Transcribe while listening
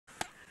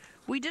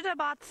We did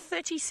about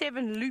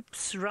 37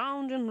 loops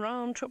round and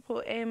round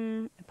Triple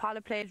M,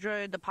 Pilot Plains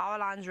Road, the Power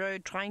Lines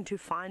Road, trying to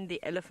find the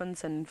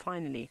elephants, and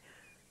finally,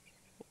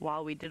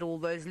 while we did all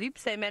those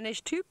loops, they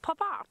managed to pop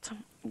out.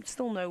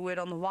 Still no word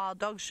on the wild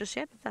dogs just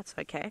yet, but that's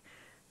okay.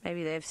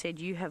 Maybe they've said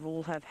you have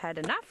all had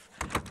enough.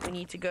 We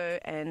need to go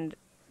and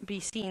be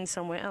seen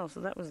somewhere else. So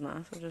that was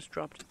nice. I just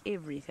dropped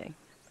everything.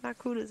 How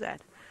cool is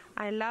that?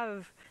 I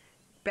love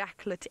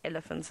backlit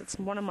elephants. It's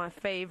one of my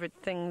favorite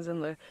things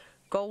in the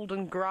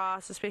golden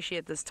grass, especially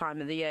at this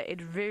time of the year.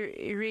 It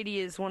really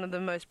is one of the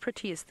most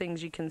prettiest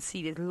things you can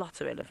see. There's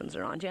lots of elephants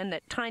around here, and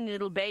that tiny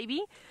little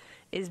baby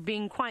is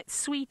being quite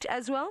sweet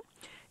as well.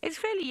 It's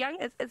fairly young.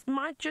 It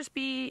might just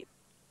be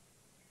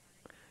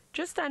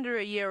just under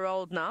a year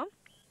old now.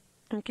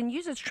 It can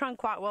use its trunk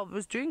quite well. It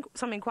was doing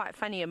something quite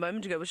funny a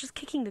moment ago. It was just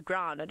kicking the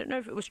ground. I don't know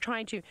if it was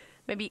trying to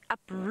maybe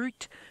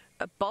uproot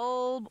a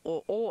bulb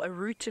or a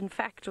root, in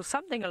fact, or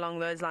something along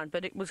those lines,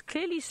 but it was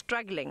clearly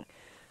struggling,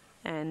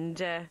 and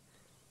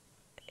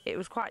it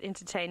was quite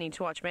entertaining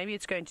to watch. Maybe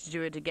it's going to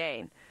do it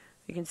again.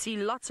 You can see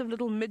lots of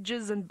little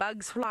midges and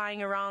bugs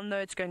flying around, though.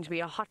 It's going to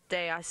be a hot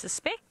day, I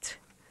suspect.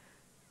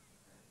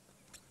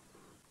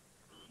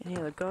 And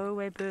here the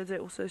go-away birds are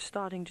also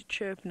starting to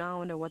chirp now. I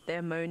wonder what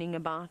they're moaning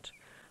about.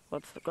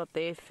 What's got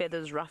their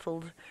feathers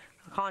ruffled.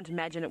 I can't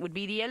imagine it would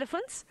be the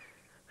elephants.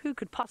 Who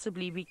could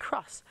possibly be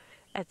cross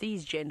at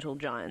these gentle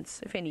giants?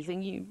 If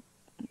anything,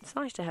 it's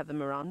nice to have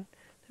them around.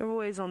 They're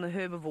always on the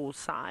herbivore's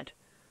side.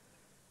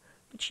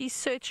 But she's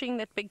searching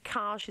that big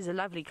cow. She's a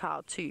lovely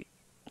cow too.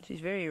 She's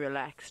very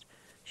relaxed.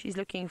 She's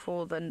looking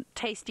for the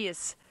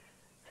tastiest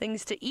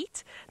things to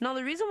eat. Now,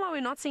 the reason why we're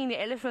not seeing the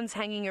elephants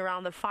hanging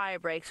around the fire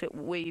breaks,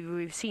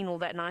 we've seen all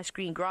that nice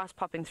green grass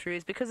popping through,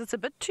 is because it's a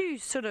bit too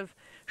sort of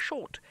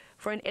short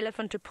for an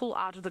elephant to pull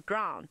out of the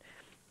ground.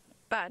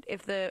 But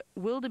if the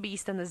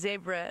wildebeest and the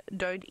zebra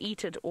don't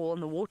eat it all,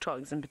 and the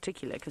warthogs in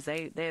particular, because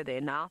they're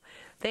there now,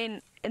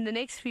 then in the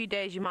next few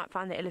days you might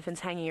find the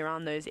elephants hanging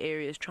around those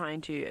areas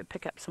trying to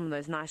pick up some of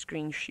those nice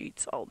green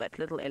shoots. Oh, that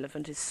little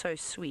elephant is so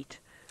sweet.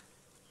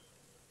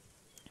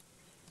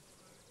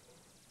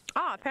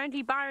 Ah,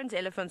 apparently Byron's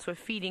elephants were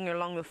feeding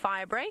along the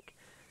fire break.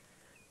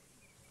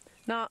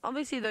 Now,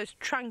 obviously those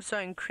trunks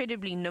are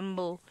incredibly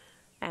nimble,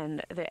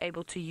 and they're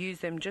able to use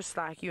them just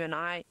like you and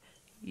I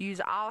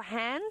use our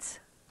hands.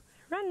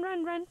 Run,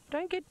 run, run.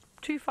 Don't get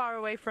too far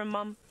away from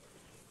Mum.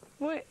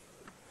 We're a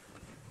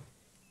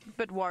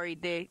bit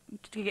worried there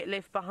to get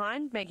left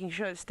behind, making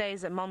sure it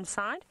stays at Mum's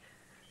side.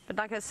 But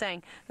like I was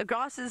saying, the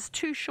grass is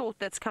too short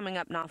that's coming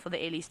up now for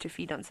the Ellies to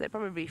feed on, so they're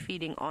probably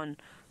feeding on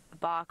the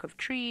bark of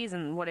trees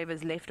and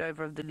whatever's left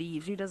over of the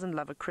leaves. Who doesn't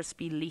love a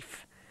crispy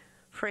leaf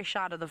fresh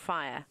out of the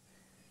fire?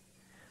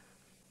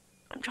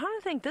 I'm trying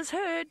to think, this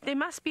herd, there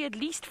must be at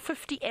least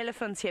 50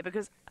 elephants here,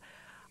 because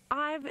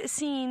I've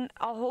seen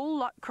a whole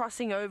lot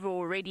crossing over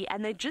already,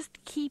 and they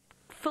just keep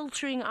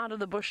filtering out of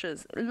the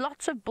bushes.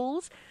 Lots of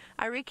bulls.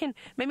 I reckon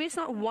maybe it's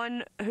not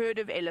one herd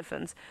of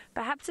elephants.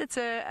 Perhaps it's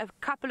a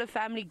couple of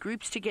family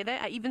groups together.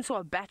 I even saw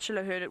a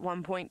bachelor herd at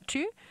one point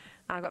too.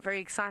 I got very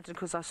excited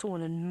because I saw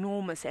an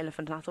enormous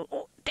elephant, and I thought,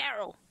 oh,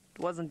 Daryl.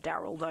 It wasn't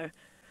Daryl, though. I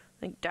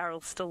think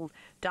Daryl's still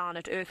down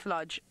at Earth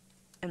Lodge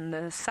in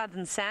the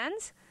Southern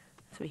Sands.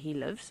 That's where he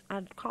lives.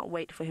 I can't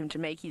wait for him to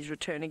make his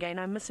return again.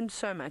 I miss him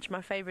so much.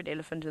 My favorite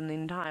elephant in the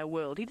entire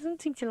world. He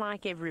doesn't seem to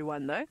like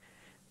everyone, though,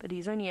 but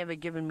he's only ever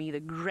given me the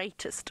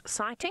greatest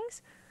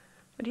sightings.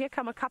 But here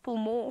come a couple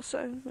more,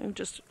 so I'm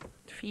just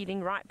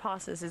feeding right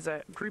past us. There's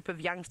a group of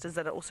youngsters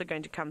that are also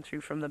going to come through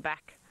from the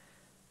back,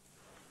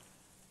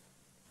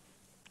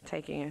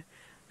 taking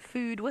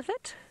food with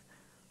it.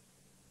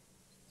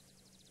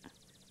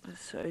 It's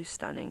so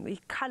stunning. The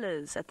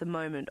colors at the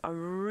moment are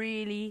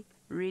really,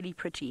 really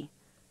pretty.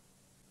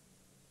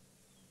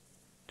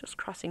 Just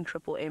crossing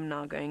Triple M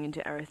now, going into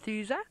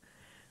Arathusa,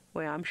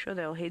 where I'm sure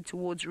they'll head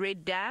towards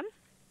Red Dam.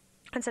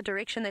 That's a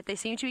direction that they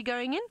seem to be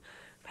going in.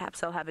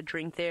 Perhaps they'll have a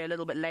drink there a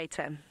little bit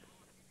later.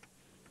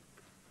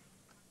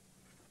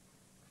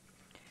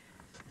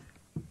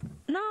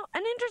 Now,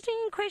 an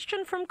interesting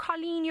question from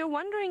Colleen. You're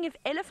wondering if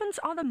elephants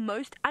are the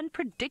most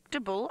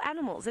unpredictable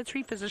animals. Let's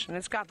reposition.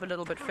 Let's go up a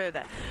little bit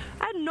further.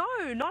 No,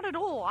 not at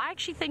all. I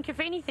actually think,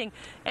 if anything,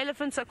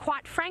 elephants are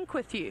quite frank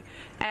with you.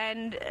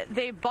 And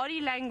their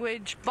body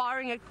language,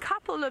 barring a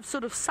couple of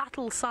sort of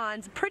subtle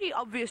signs, pretty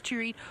obvious to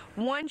read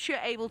once you're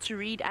able to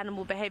read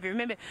animal behavior.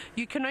 Remember,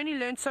 you can only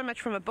learn so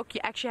much from a book.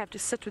 You actually have to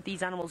sit with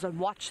these animals and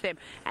watch them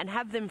and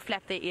have them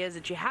flap their ears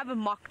at you. Have a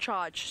mock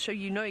charge so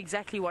you know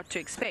exactly what to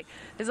expect.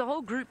 There's a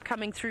whole group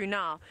coming through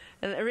now,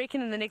 and I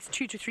reckon in the next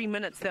 2 to 3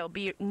 minutes they'll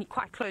be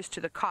quite close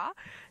to the car.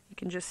 You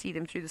can just see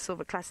them through the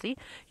silver cluster.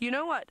 You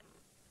know what?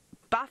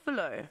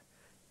 Buffalo,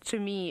 to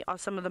me, are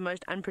some of the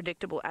most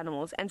unpredictable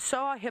animals, and so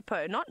are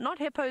hippo. Not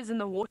hippos in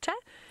the water,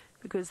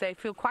 because they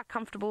feel quite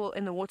comfortable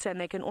in the water,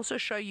 and they can also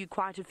show you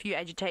quite a few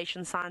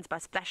agitation signs by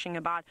splashing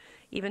about,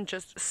 even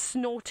just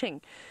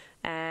snorting,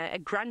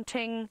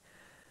 grunting.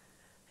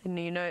 And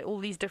you know, all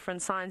these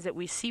different signs that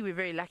we see. We're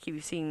very lucky.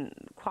 We've seen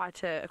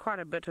quite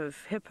a bit of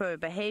hippo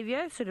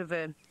behavior, sort of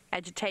a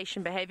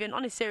agitation behavior,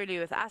 not necessarily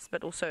with us,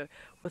 but also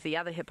with the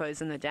other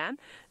hippos in the dam.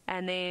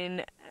 And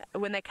then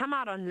when they come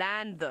out on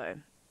land, though,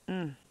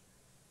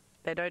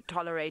 they don't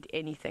tolerate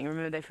anything.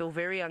 Remember, they feel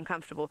very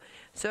uncomfortable.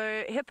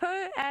 So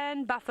hippo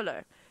and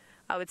buffalo,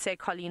 I would say,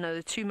 Colleen, are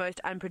the two most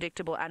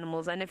unpredictable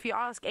animals. And if you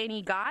ask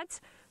any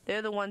guides,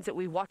 they're the ones that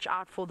we watch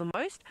out for the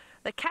most.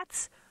 The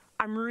cats,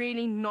 I'm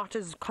really not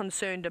as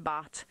concerned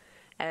about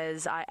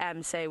as I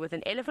am, say, with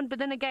an elephant. But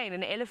then again,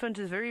 an elephant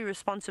is very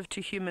responsive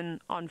to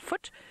human on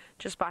foot.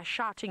 Just by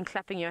shouting,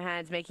 clapping your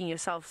hands, making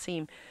yourself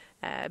seem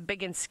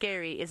big and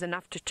scary is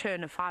enough to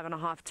turn a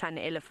 5.5-ton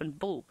elephant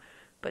bull.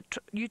 But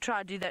you try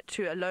to do that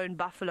to a lone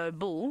buffalo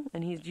bull,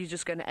 and you're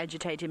just going to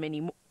agitate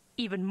him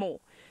even more,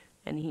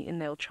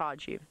 and they'll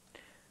charge you.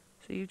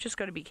 So you've just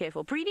got to be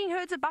careful. Breeding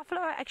herds of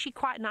buffalo are actually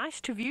quite nice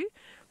to view.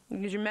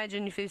 Because you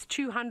imagine if there's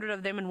 200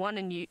 of them in one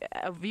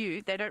of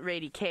you, they don't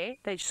really care.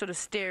 They just sort of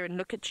stare and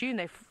look at you,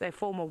 and they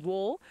form a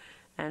wall.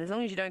 And as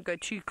long as you don't go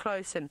too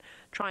close and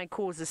try and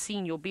cause a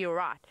scene, you'll be all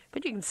right.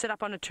 But you can sit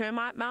up on a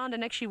termite mound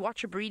and actually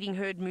watch a breeding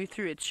herd move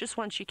through. It's just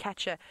once you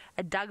catch a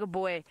Duggar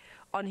boy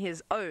on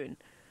his own,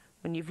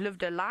 when you've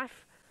lived a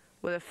life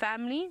with a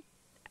family,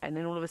 and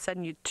then all of a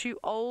sudden you're too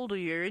old or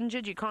you're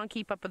injured, you can't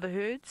keep up with the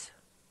herds,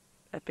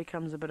 that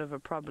becomes a bit of a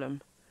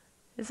problem.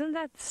 Isn't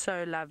that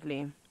so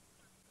lovely?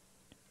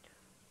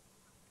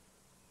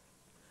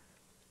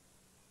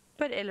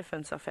 But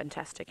elephants are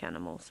fantastic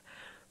animals.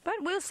 But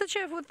we'll sit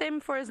here with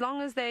them for as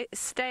long as they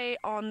stay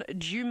on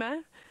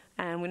Djuma.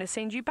 And I'm going to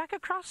send you back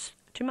across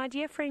to my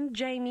dear friend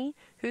Jamie,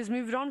 who has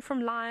moved on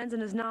from lions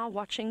and is now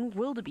watching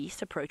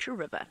wildebeest approach a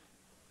river.